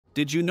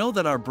Did you know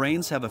that our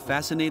brains have a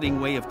fascinating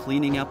way of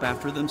cleaning up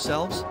after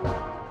themselves?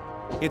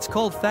 It's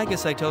called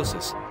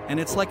phagocytosis, and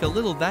it's like a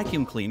little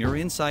vacuum cleaner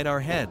inside our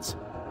heads.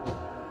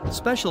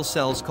 Special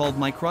cells called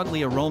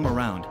microglia roam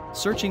around,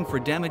 searching for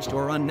damaged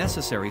or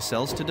unnecessary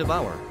cells to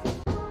devour.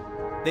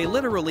 They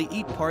literally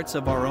eat parts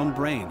of our own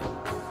brain.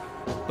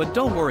 But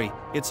don't worry,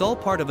 it's all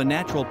part of a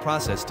natural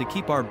process to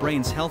keep our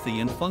brains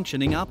healthy and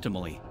functioning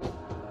optimally.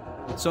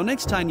 So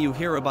next time you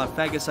hear about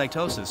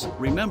phagocytosis,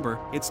 remember,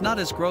 it's not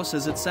as gross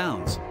as it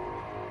sounds.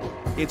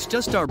 It's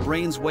just our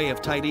brain's way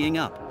of tidying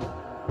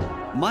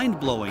up.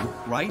 Mind-blowing,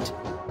 right?